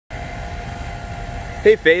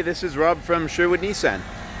Hey Faye, this is Rob from Sherwood Nissan.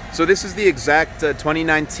 So this is the exact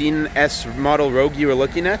 2019 S model Rogue you were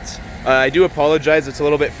looking at. I do apologize, it's a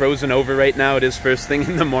little bit frozen over right now. It is first thing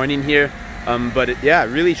in the morning here. Yeah,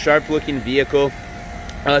 really sharp looking vehicle.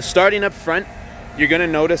 Starting up front, you're going to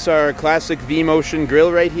notice our classic V-motion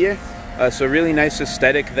grille right here. So really nice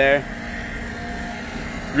aesthetic there.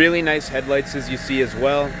 Really nice headlights as you see as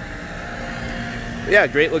well. Yeah,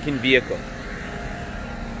 great looking vehicle.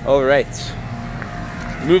 All right.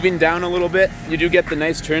 Moving down a little bit, you do get the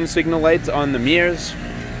nice turn signal light on the mirrors.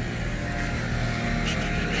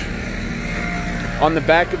 On the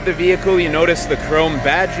back of the vehicle, you notice the chrome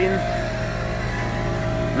badging.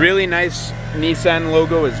 Really nice Nissan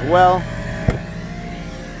logo as well.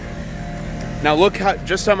 Now look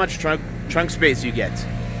just how much trunk space you get.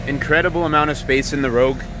 Incredible amount of space in the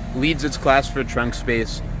Rogue. Leads its class for trunk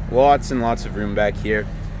space. Lots and lots of room back here,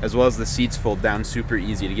 as well as the seats fold down super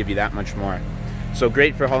easy to give you that much more. So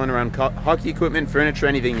great for hauling around hockey equipment, furniture,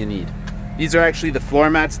 anything you need. These are actually the floor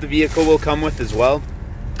mats the vehicle will come with as well.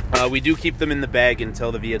 We do keep them in the bag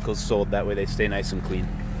until the vehicle's sold, that way they stay nice and clean.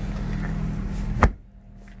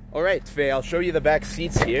 Alright, Faye, I'll show you the back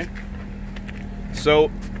seats here.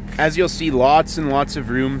 So, as you'll see, lots and lots of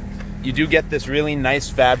room. You do get this really nice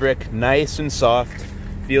fabric, nice and soft.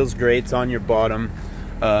 Feels great on your bottom.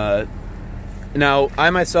 Now, I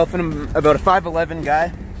myself am about a 5'11"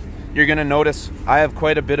 guy. You're gonna notice I have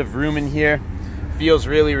quite a bit of room in here. Feels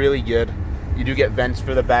really, really good. You do get vents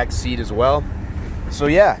for the back seat as well. So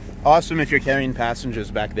yeah, awesome if you're carrying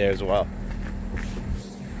passengers back there as well.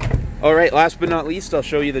 All right, last but not least, I'll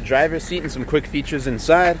show you the driver's seat and some quick features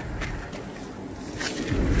inside.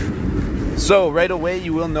 So right away,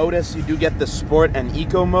 you will notice you do get the Sport and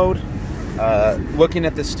Eco mode. Looking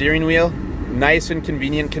at the steering wheel, nice and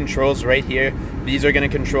convenient controls right here. These are going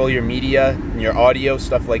to control your media and your audio,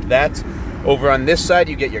 stuff like that. Over on this side,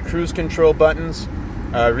 you get your cruise control buttons.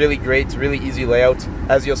 Really great, really easy layout.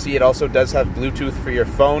 As you'll see, it also does have Bluetooth for your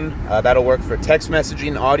phone. That'll work for text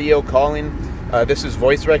messaging, audio, calling. This is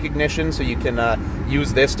voice recognition, so you can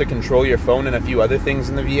use this to control your phone and a few other things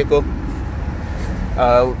in the vehicle.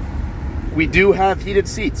 We do have heated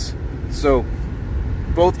seats. So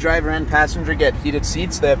both driver and passenger get heated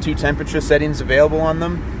seats. They have 2 temperature settings available on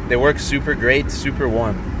them. They work super great, super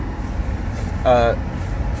warm.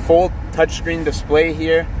 Full touchscreen display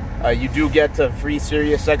here. You do get a free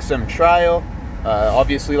Sirius XM trial.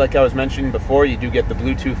 Obviously, like I was mentioning before, you do get the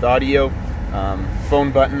Bluetooth audio,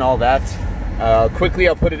 phone button, all that. Quickly,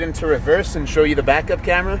 I'll put it into reverse and show you the backup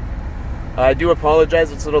camera. I do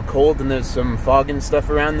apologize, it's a little cold and there's some fog and stuff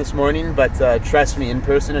around this morning, but trust me, in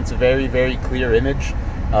person it's a very, very clear image,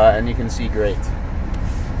 and you can see great.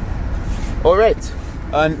 All right,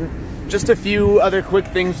 just a few other quick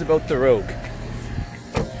things about the Rogue.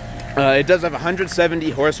 It does have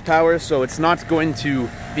 170 horsepower, so it's not going to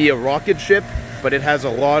be a rocket ship, but it has a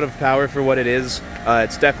lot of power for what it is.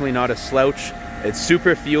 It's definitely not a slouch. It's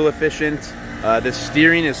super fuel efficient. The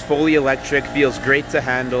steering is fully electric, feels great to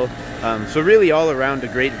handle. So really all around a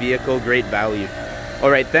great vehicle, great value. All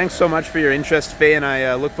right, thanks so much for your interest, Faye, and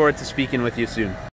I look forward to speaking with you soon.